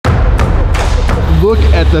look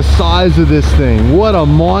at the size of this thing. What a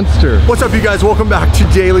monster. What's up, you guys? Welcome back to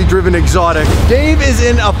Daily Driven Exotic. Dave is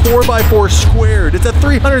in a 4x4 squared. It's a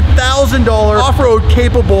 $300,000 off-road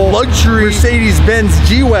capable luxury Mercedes-Benz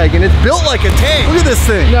G Wagon. It's built like a tank. Look at this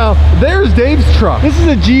thing. Now, there's Dave's truck. This is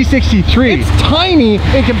a G63. It's tiny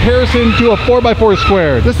in comparison to a 4x4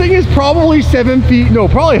 squared. This thing is probably 7 feet, no,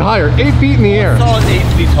 probably higher, 8 feet in the air. It's solid 8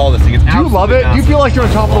 feet tall, this thing. It's Do you love it? Do you feel like you're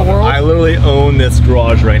on top of the world? I literally own this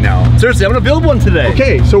garage right now. Seriously, I'm gonna build one today.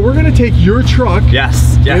 Okay, so we're gonna take your truck.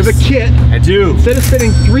 Yes, We have a kit. I do. Instead of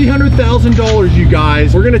spending $300,000, you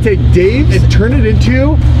guys, we're gonna take Dave's and turn it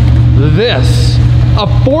into this. A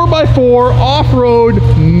 4x4 off-road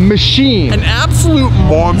machine. An absolute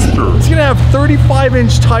monster. It's gonna have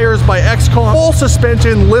 35-inch tires by XCOM, full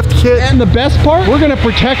suspension, lift kit. And the best part, we're gonna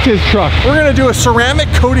protect his truck. We're gonna do a ceramic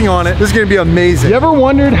coating on it. This is gonna be amazing. You ever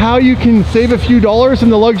wondered how you can save a few dollars in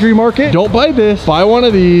the luxury market? Don't buy this, buy one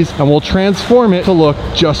of these, and we'll transform it to look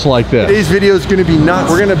just like this. Today's video is gonna be nuts.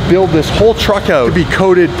 We're gonna build this whole truck out to be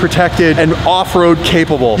coated, protected, and off-road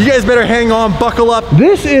capable. You guys better hang on, buckle up.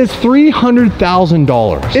 This is $300,000.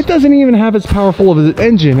 It doesn't even have as powerful of an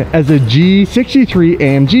engine as a G63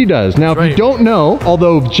 AMG does. Now, if you don't know,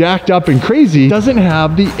 although jacked up and crazy, doesn't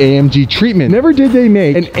have the AMG treatment. Never did they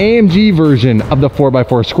make an AMG version of the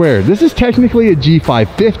 4x4 squared. This is technically a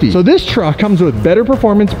G550. So this truck comes with better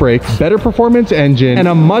performance brakes, better performance engine, and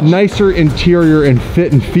a much nicer interior and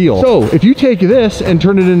fit and feel. So if you take this and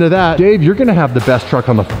turn it into that, Dave, you're gonna have the best truck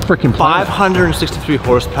on the freaking planet. 563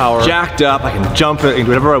 horsepower, jacked up. I can jump it and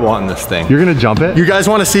do whatever I want in this thing. You're gonna jump it? You guys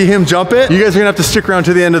want to see him jump it? You guys are gonna have to stick around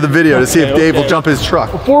to the end of the video to see if Dave will jump his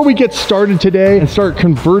truck. Before we get started today and start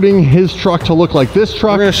converting his truck to look like this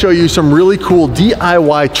truck, we're gonna show you some really cool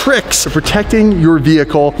DIY tricks for protecting your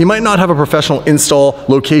vehicle. You might not have a professional install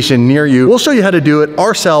location near you. We'll show you how to do it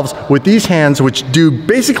ourselves with these hands, which do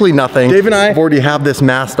basically nothing. Dave and I already have this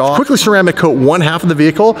masked off. Quickly ceramic coat one half of the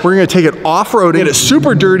vehicle. We're gonna take it off-roading, get it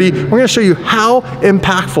super dirty. We're gonna show you how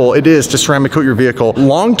impactful it is to ceramic coat your vehicle.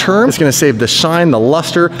 Long term, it's gonna save the shine, the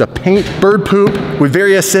luster, the paint. Bird poop with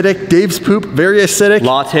very acidic. Dave's poop, very acidic.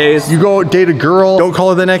 Lattes. You go date a girl, don't call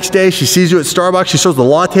her the next day. She sees you at Starbucks, she shows the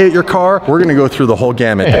latte at your car. We're gonna go through the whole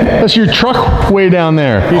gamut. That's your truck way down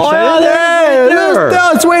there. Oh yeah, there.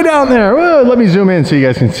 No, it's way down there. Whoa, let me zoom in so you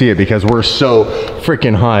guys can see it because we're so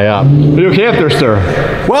freaking high up. Are you okay up there, sir?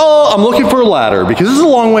 Well, I'm looking for a ladder because this is a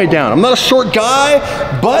long way down. I'm not a short guy,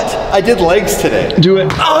 but I did legs today. Do it.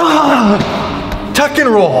 Tuck and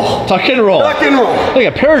roll. Tuck and roll. Tuck and roll. Like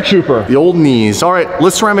a paratrooper. The old knees. All right,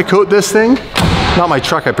 let's ceramic coat this thing. Not my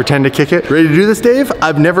truck, I pretend to kick it. Ready to do this, Dave?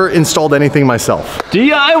 I've never installed anything myself.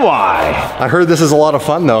 DIY. I heard this is a lot of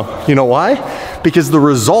fun though. You know why? Because the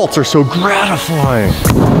results are so gratifying.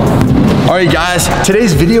 All right, guys,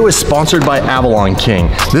 today's video is sponsored by Avalon King.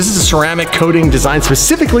 This is a ceramic coating designed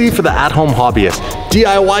specifically for the at-home hobbyist.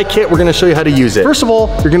 DIY kit, we're gonna show you how to use it. First of all,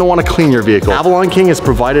 you're gonna wanna clean your vehicle. Avalon King has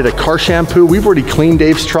provided a car shampoo. We've already cleaned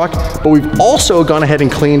Dave's truck, but we've also gone ahead and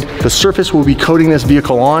cleaned the surface we'll be coating this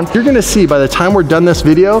vehicle on. You're gonna see by the time we're done this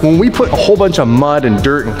video, when we put a whole bunch of mud and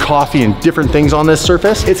dirt and coffee and different things on this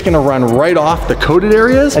surface, it's gonna run right off the coated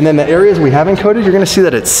areas, and then the areas we haven't coated, you're gonna see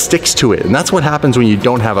that it sticks to it. And that's what happens when you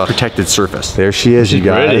don't have a protected surface. There she is, you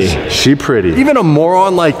guys. She pretty. Even a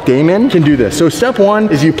moron like Damon can do this. So step one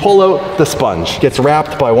is you pull out the sponge. Gets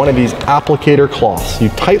wrapped by one of these applicator cloths. You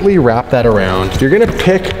tightly wrap that around. You're gonna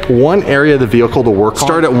pick one area of the vehicle to work on.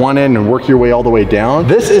 Start at one end and work your way all the way down.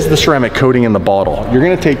 This is the ceramic coating in the bottle. You're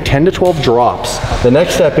gonna take 10 to 12 drops. The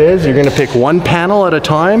next step is you're gonna pick one panel at a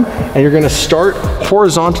time and you're gonna start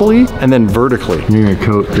horizontally and then vertically. You're gonna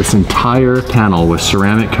coat this entire panel with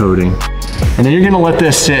ceramic coating. And then you're gonna let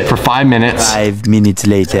this sit for 5 minutes. 5 minutes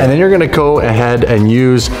later. And then you're gonna go ahead and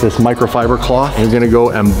use this microfiber cloth. And you're gonna go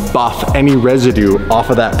and buff any residue off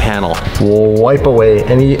of that panel. We'll wipe away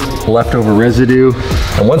any leftover residue.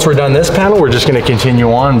 And once we're done this panel, we're just gonna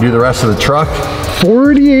continue on and do the rest of the truck.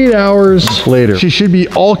 48 hours later, she should be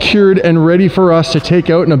all cured and ready for us to take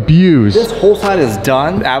out and abuse. This whole side is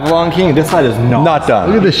done, Avalon King, this side is not done.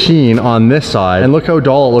 Look at the sheen on this side, and look how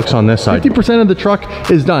dull it looks on this side. 50% of the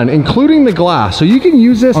truck is done, including the glass. So you can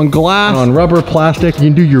use this on glass, on rubber, plastic. You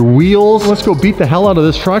can do your wheels. Let's go beat the hell out of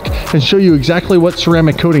this truck and show you exactly what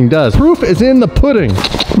ceramic coating does. Proof is in the pudding.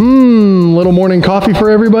 Little morning coffee for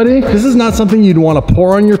everybody. This is not something you'd want to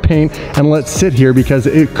pour on your paint and let sit here because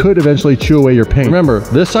it could eventually chew away your paint. Remember,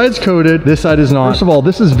 this side's coated, this side is not. First of all,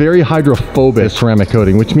 this is very hydrophobic ceramic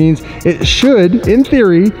coating, which means it should, in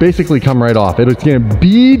theory, basically come right off. It's gonna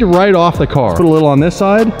bead right off the car. Put a little on this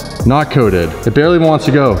side, not coated. It barely wants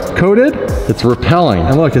to go. Coated, it's repelling.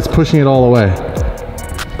 And look, it's pushing it all away.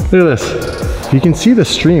 Look at this. You can see the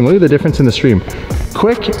stream. Look at the difference in the stream.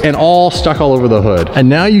 Quick and all stuck all over the hood. And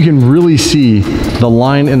now you can really see the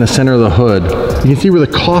line in the center of the hood. You can see where the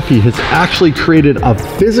coffee has actually created a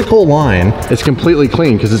physical line. It's completely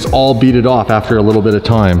clean because it's all beaded off after a little bit of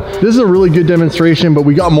time. This is a really good demonstration, but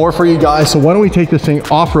we got more for you guys. So why don't we take this thing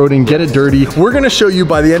off-road and get it dirty? We're gonna show you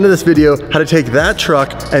by the end of this video how to take that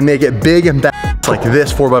truck and make it big and bad like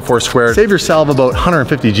this 4x4 square. Save yourself about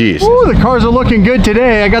 150 G's. Ooh, the cars are looking good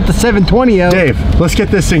today. I got the 720 out. Dave, let's get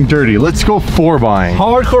this thing dirty. Let's go 4-buying.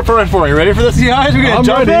 Hardcore 4x4. You ready for this, guys? We're gonna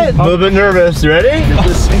jump it. A little bit nervous. You ready? Get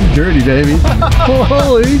this thing dirty, baby.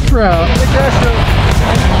 Holy crap.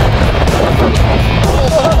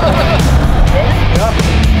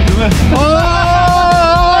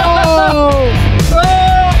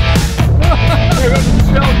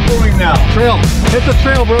 Trail. Hit the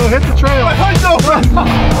trail, bro. Hit the trail.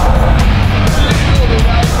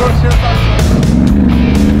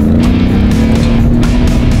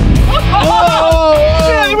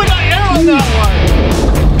 Yeah, we got air on that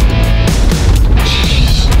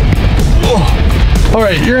one. All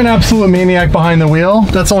right, you're an absolute maniac behind the wheel.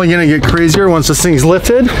 That's only gonna get crazier once this thing's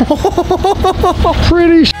lifted.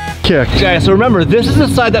 Pretty kick. Guys, so remember, this is the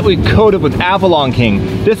side that we coated with Avalon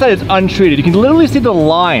King. This side is untreated. You can literally see the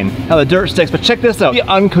line, how the dirt sticks, but check this out. The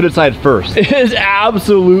uncoated side first. It is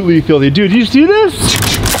absolutely filthy. Dude, do you see this?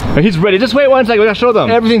 He's ready. Just wait 1 second. We gotta show them.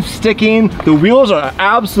 Everything's sticking. The wheels are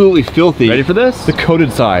absolutely filthy. Ready for this? The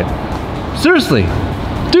coated side. Seriously.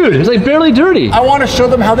 Dude, it's like barely dirty. I want to show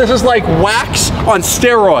them how this is like wax on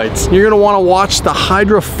steroids. You're gonna want to watch the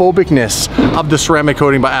hydrophobicness of the ceramic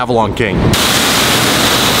coating by Avalon King.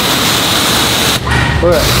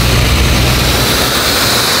 Look at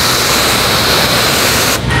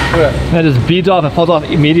that. That just beads off and falls off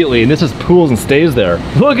immediately, and this just pools and stays there.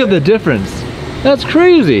 Look at the difference. That's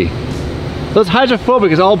crazy. That's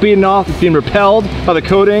hydrophobic. It's all beaten off, it's being repelled by the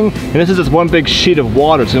coating, and this is just one big sheet of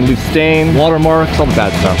water. It's gonna leave stain, watermarks, all the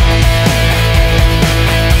bad stuff.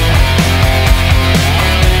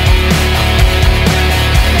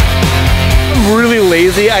 Really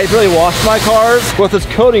lazy. I really wash my cars. With this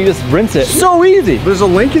coating, you just rinse it. So easy. There's a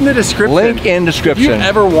link in the description. Link in description. If you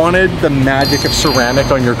ever wanted the magic of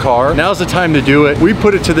ceramic on your car, now's the time to do it. We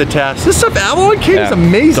put it to the test. This stuff, Avalon King, is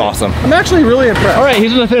amazing. It's awesome. I'm actually really impressed. All right,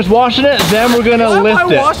 he's gonna finish washing it, then we're gonna lift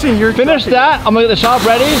it. Washing your Finish that. I'm gonna get the shop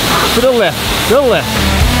ready for the lift. The lift.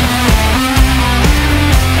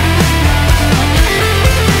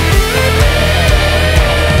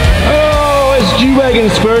 G Wagon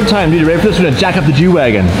square time, dude. Ready for this? We're gonna jack up the G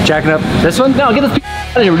Wagon. Jacking up this one? No, get this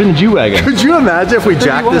out of here. We're doing the G Wagon. Could you imagine if we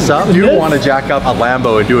jack this up? I do want to jack up a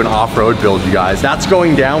Lambo and do an off-road build, you guys. That's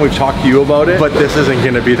going down. We've talked to you about it, but this isn't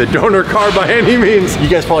going to be the donor car by any means. You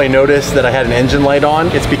guys probably noticed that I had an engine light on.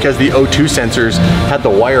 It's because the O2 sensors had the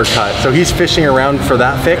wire cut. So he's fishing around for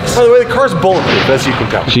that fix. By the way, the car's bulletproof, as you can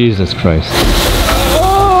tell. Jesus Christ.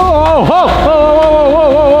 Whoa, whoa, whoa, whoa, whoa,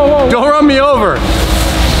 whoa, whoa, whoa. Don't run me over.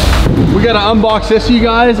 We gotta unbox this, you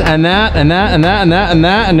guys, and that, and that, and that, and that, and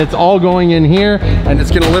that, and it's all going in here. And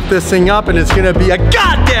it's gonna lift this thing up, and it's gonna be a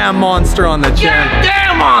goddamn monster on the chin.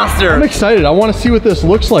 Goddamn monster! I'm excited. I want to see what this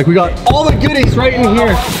looks like. We got all the goodies right in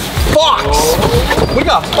here. Fox! We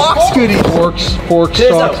got Fox goodies. Forks,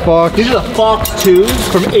 shocks, Fox. These are the Fox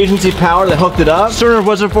 2s from Agency Power that hooked it up. Cerner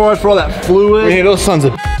reservoirs for all that fluid. We need those sons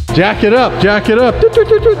of Jack it up, jack it up.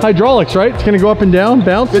 Hydraulics, right? It's gonna go up and down,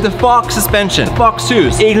 bounce. With the Fox suspension, Fox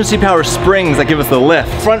 2s, Agency Power springs that give us the lift.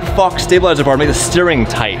 Front Fox stabilizer bar to make the steering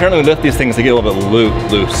tight. Apparently we lift these things to get a little bit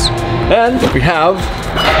loose. And we have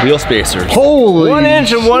wheel spacers. Holy 1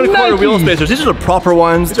 inch and 1/4 Nikes. wheel spacers. These are the proper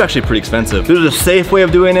ones. These are actually pretty expensive. This is a safe way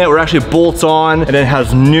of doing it. We're actually bolts on, and then it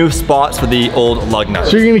has new spots for the old lug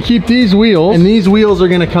nuts. So you're gonna keep these wheels, and these wheels are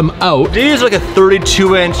gonna come out. These are like a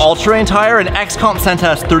 32-inch all-terrain tire, and XComp Santa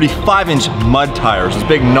has 35-inch mud tires. Those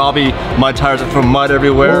big knobby mud tires that throw mud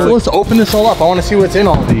everywhere. Let's open this all up. I wanna see what's in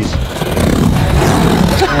all these.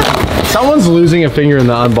 Someone's losing a finger in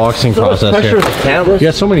the unboxing process here. You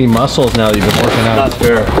got so many muscles now that you've been working out. Not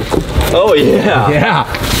fair. Oh yeah. Yeah.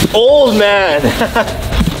 Old man.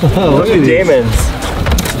 Look at Damon's.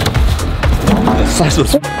 The size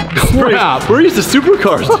was crap. We're used to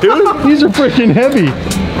supercars, dude. These are freaking heavy.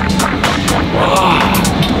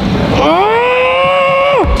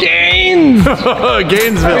 Gains!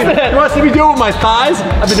 Gainesville. You want to see me do it with my thighs?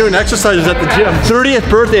 I've been doing exercises at the gym. 30th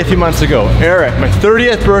birthday a few months ago. Eric, my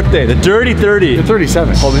 30th birthday. The dirty 30. You're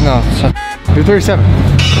 37. Holy no. You're 37.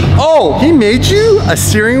 Oh, he made you a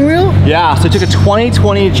steering wheel? Yeah, so I took a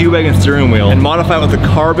 2020 G Wagon steering wheel and modified it with the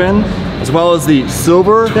carbon as well as the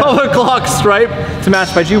silver 12 o'clock stripe to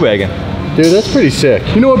match my G Wagon. Dude, that's pretty sick.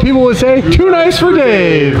 You know what people would say? Too nice for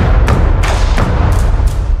Dave.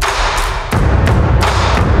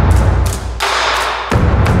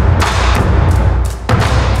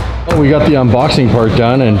 we got the unboxing part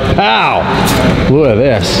done, and pow! Look at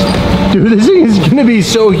this. Dude, this thing is gonna be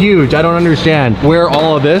so huge. I don't understand where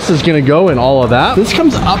all of this is gonna go and all of that. This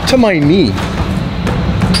comes up to my knee.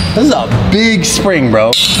 This is a big spring, bro.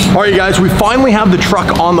 All right, guys, we finally have the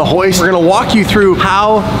truck on the hoist. We're gonna walk you through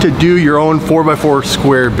how to do your own 4x4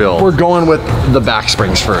 square build. We're going with the back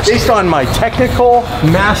springs first. Based on my technical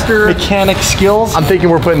master mechanic skills, I'm thinking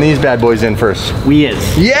we're putting these bad boys in first. We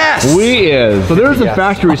is. Yes! We is. So there's a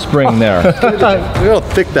factory spring there. Look at how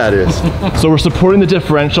thick that is. So we're supporting the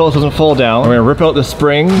differential so it doesn't fall down. We're gonna rip out the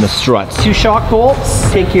spring and the struts. 2 shock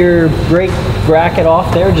bolts. Take your brake bracket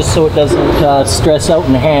off there just so it doesn't stress out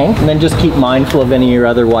and hang. And then just keep mindful of any of your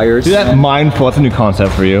other wires. Do that mindful, that's a new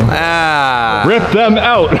concept for you. Ah. Rip them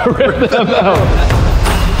out, rip them out.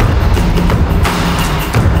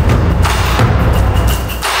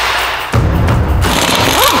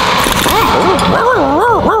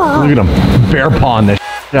 Look at him bear pawing the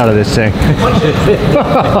out of this thing.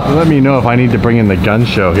 Let me know if I need to bring in the gun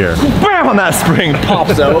show here. Bam on that spring,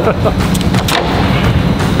 pops out.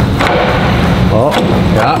 Oh,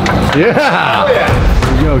 yeah. Yeah. Oh, yeah.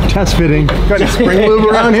 There you go, test fitting. Got any spring lube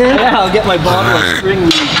around here? Yeah, I'll get my bottle of spring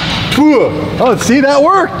lube. Oh, see, that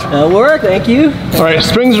worked. That'll work, thank you. All right,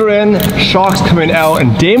 springs are in, shocks coming out,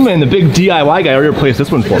 and Damon, the big DIY guy, already replaced this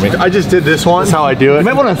one for me. I just did this one. That's how I do it. You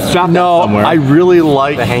might want to strap that somewhere. I really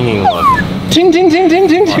like the hanging look. Ting, ting, ting, ting,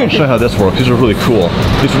 ting, ting. I'll show you how this works. These are really cool.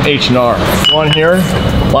 These from H&R. One here,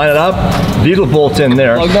 line it up. These will bolt in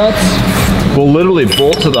there. Plug nuts. We'll literally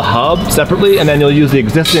bolt to the hub separately, and then you'll use the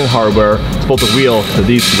existing hardware to bolt the wheel to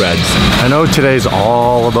these threads. I know today's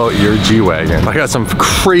all about your G Wagon. I got some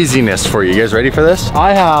craziness for you. You guys ready for this?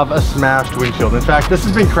 I have a smashed windshield. In fact, this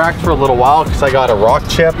has been cracked for a little while because I got a rock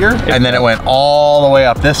chip here, and then it went all the way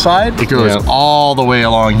up this side. It goes all the way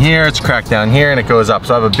along here. It's cracked down here, and it goes up.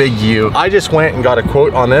 So I have a big U. I just went and got a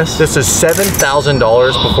quote on this. This is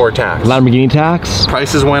 $7,000 before tax. Lamborghini tax.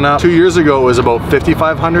 Prices went up. 2 years ago, it was about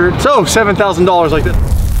 $5,500. So $7,000 like this.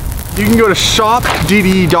 You can go to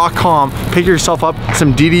shopdde.com, pick yourself up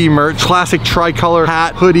some DDE merch, classic tricolor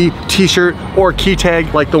hat, hoodie, t-shirt, or key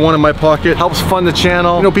tag like the one in my pocket. Helps fund the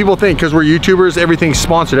channel. You know, people think because we're YouTubers, everything's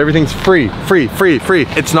sponsored, everything's free.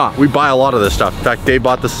 It's not. We buy a lot of this stuff. In fact, Dave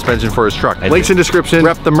bought the suspension for his truck. Links in description.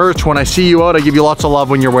 Rep the merch. When I see you out, I give you lots of love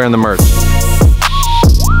when you're wearing the merch.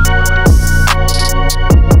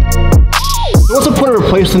 What's the point of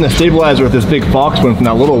replacing the stabilizer with this big Fox one from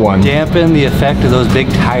that little one? Dampen the effect of those big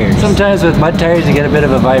tires. Sometimes with mud tires you get a bit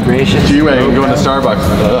of a vibration. G Wagon going to Starbucks.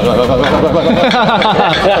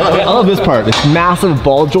 I love this part, this massive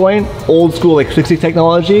ball joint, old school like 60s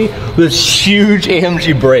technology, with this huge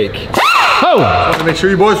AMG brake. Oh! Make sure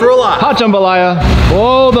you boys roll out. Hot jambalaya.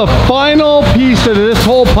 Oh, the final piece of this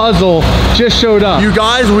whole puzzle just showed up. You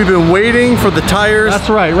guys, we've been waiting for the tires. That's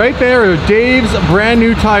right, right there are Dave's brand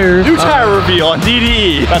new tires. New tire reveal on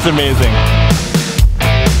DDE. That's amazing.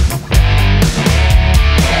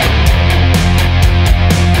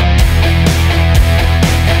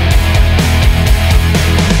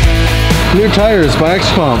 New tires by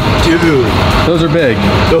X-Pump. Dude. Those are big.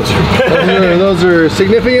 Those are big. Those are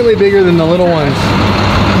significantly bigger than the little ones.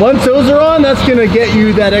 Once those are on, that's gonna get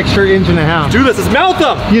you that extra inch and a half. Do this, let's mount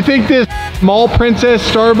them. You think this small Princess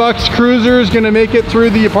Starbucks Cruiser is gonna make it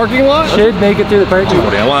through the parking lot? Should make it through the parking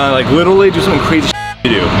lot. I wanna like literally do something crazy to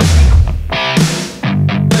do.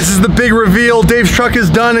 This is the big reveal. Dave's truck is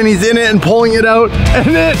done and he's in it and pulling it out.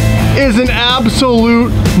 And it is an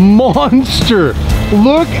absolute monster.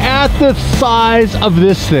 Look at the size of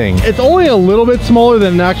this thing. It's only a little bit smaller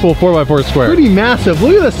than an actual 4x4 square. Pretty massive.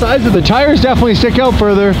 Look at the size of the tires. Definitely stick out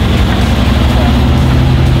further.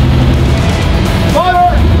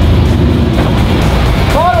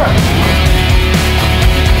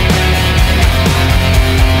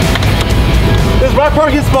 This is my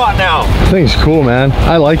parking spot now. This thing's cool, man.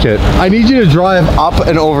 I like it. I need you to drive Up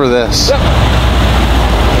and over this.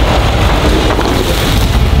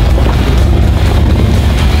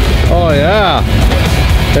 Oh yeah.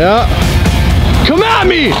 Yeah. Come at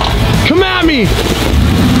me! Come at me!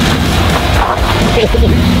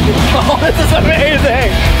 Oh, this is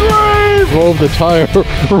amazing. Drove the tire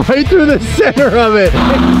right through the center of it.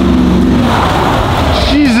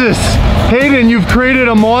 Jesus. Hayden, you've created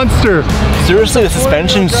a monster. Seriously, the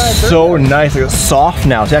suspension's so nice. Like, it's soft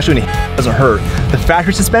now. It's actually, when it doesn't hurt. The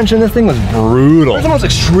factory suspension in this thing was brutal. It's the most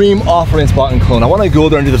extreme off-roading spot in Cologne. I want to go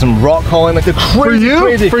there and do some rock hauling, like the crazy,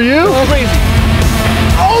 crazy. For you? Crazy.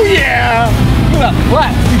 Oh yeah!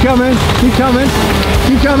 What? Keep coming. Keep coming.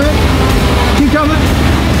 Keep coming. Keep coming.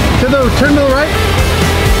 Turn to the right.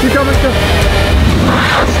 Keep coming.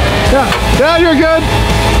 Yeah. Yeah, you're good.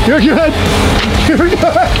 You're good. You're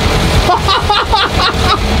good.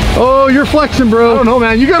 Oh, you're flexing, bro. I don't know,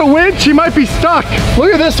 man. You got a winch? You might be stuck.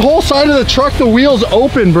 Look at this whole side of the truck. The wheel's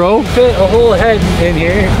open, bro. Fit a whole head in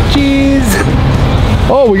here. Jeez.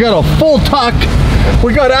 Oh, we got a full tuck.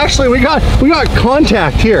 We got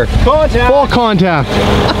contact here. Contact. Full contact.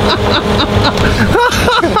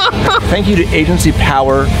 Thank you to Agency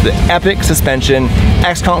Power for the epic suspension,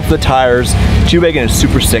 X-Comp for the tires. G Wagon is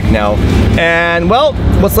super sick now. And well,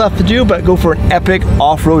 what's left to do but go for an epic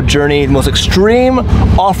off-road journey, the most extreme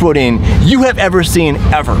off-roading you have ever seen,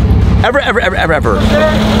 ever. Ever.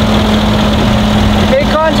 Make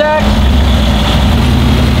contact.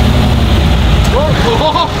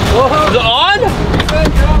 Is it on?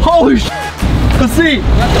 Holy sh**. Let's see.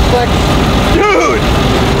 Dude!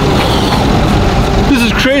 This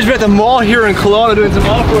is crazy. We're at the mall here in Kelowna doing some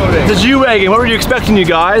off-roading. The G Wagon, what were you expecting, you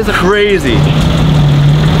guys? Crazy.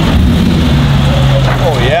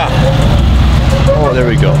 Oh yeah. Oh, there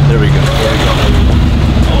we go.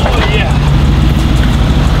 Oh yeah.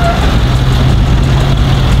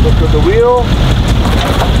 Look at the wheel.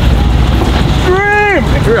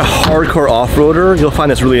 If you're a hardcore off-roader, you'll find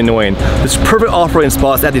this really annoying. This perfect off-roading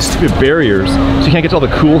spots have these stupid barriers, so you can't get to all the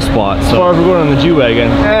cool spots. So far, we're going on the G Wagon,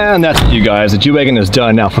 and that's it, you guys. The G Wagon is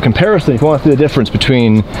done. Now, for comparison, if you want to see the difference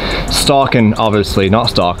between stock and obviously not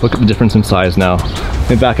stock, look at the difference in size now. Let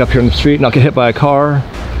me back up here in the street, not get hit by a car.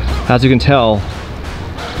 As you can tell,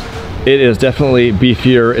 it is definitely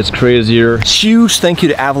beefier, it's crazier. Huge thank you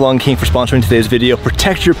to Avalon King for sponsoring today's video.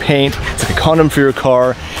 Protect your paint, it's like a condom for your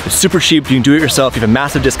car. It's super cheap, you can do it yourself. You have a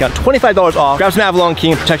massive discount, $25 off. Grab some Avalon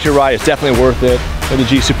King, protect your ride, it's definitely worth it. The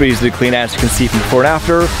G super easy to clean, as you can see from before and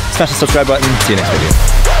after. Smash the subscribe button, see you next video.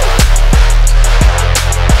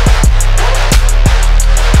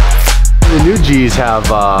 The new G's have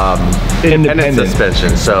independent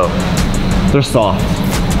suspension, so they're soft.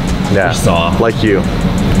 Yeah, they're soft. like you.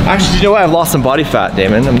 Actually, you know what? I've lost some body fat,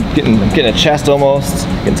 Damon. I'm getting a chest almost,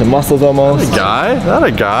 getting some muscles almost. Not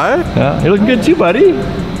a guy. Yeah, you're looking good too, buddy.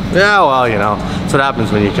 Yeah, well, you know, that's what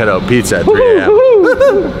happens when you cut out pizza at 3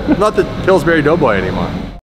 a.m. Not the Pillsbury Doughboy anymore.